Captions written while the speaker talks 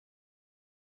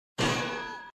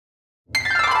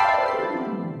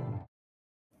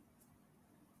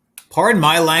Pardon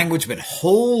my language, but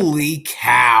holy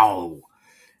cow.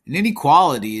 An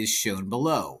inequality is shown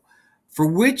below. For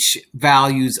which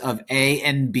values of A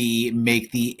and B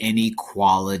make the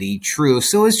inequality true?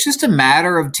 So it's just a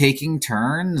matter of taking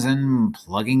turns and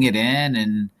plugging it in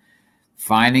and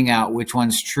finding out which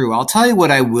one's true. I'll tell you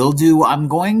what I will do. I'm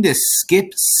going to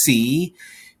skip C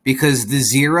because the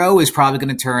 0 is probably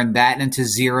going to turn that into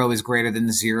 0 is greater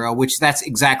than 0, which that's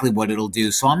exactly what it'll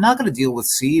do. So I'm not going to deal with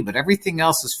C, but everything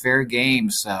else is fair game.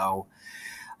 So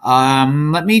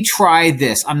let me try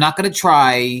this. I'm not going to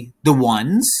try the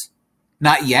ones.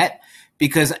 Not yet,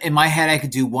 because in my head I could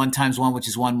do 1 times 1, which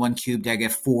is 1, 1 cubed. I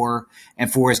get 4,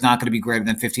 and 4 is not going to be greater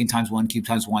than 15 times 1 cubed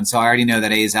times 1. So I already know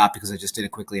that A is out because I just did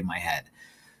it quickly in my head.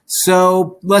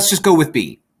 So let's just go with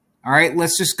B. All right,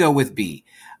 let's just go with B.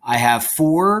 I have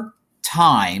 4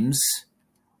 times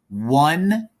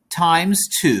 1 times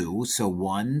 2, so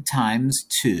 1 times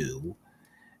 2,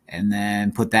 and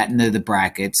then put that into the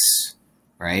brackets,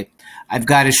 right? I've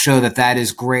got to show that that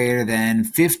is greater than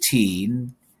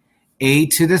 15 A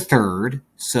to the third,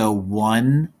 so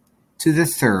 1 to the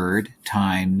third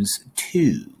times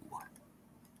 2.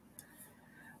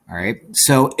 All right,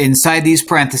 so inside these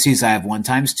parentheses, I have 1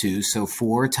 times 2, so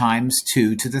 4 times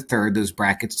 2 to the third. Those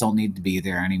brackets don't need to be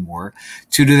there anymore.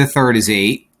 2 to the third is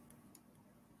 8,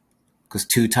 because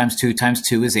 2 times 2 times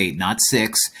 2 is 8, not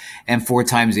 6, and 4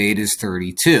 times 8 is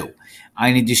 32.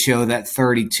 I need to show that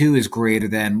 32 is greater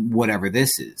than whatever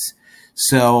this is.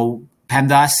 So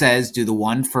PEMDAS says do the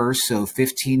 1 first, so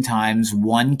 15 times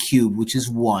 1 cubed, which is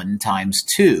 1, times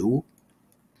 2.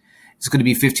 It's going to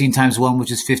be 15 times 1,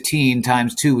 which is 15,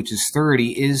 times 2, which is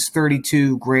 30. Is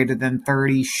 32 greater than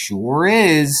 30? Sure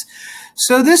is.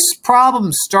 So this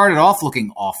problem started off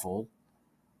looking awful,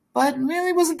 but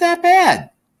really wasn't that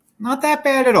bad. Not that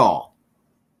bad at all.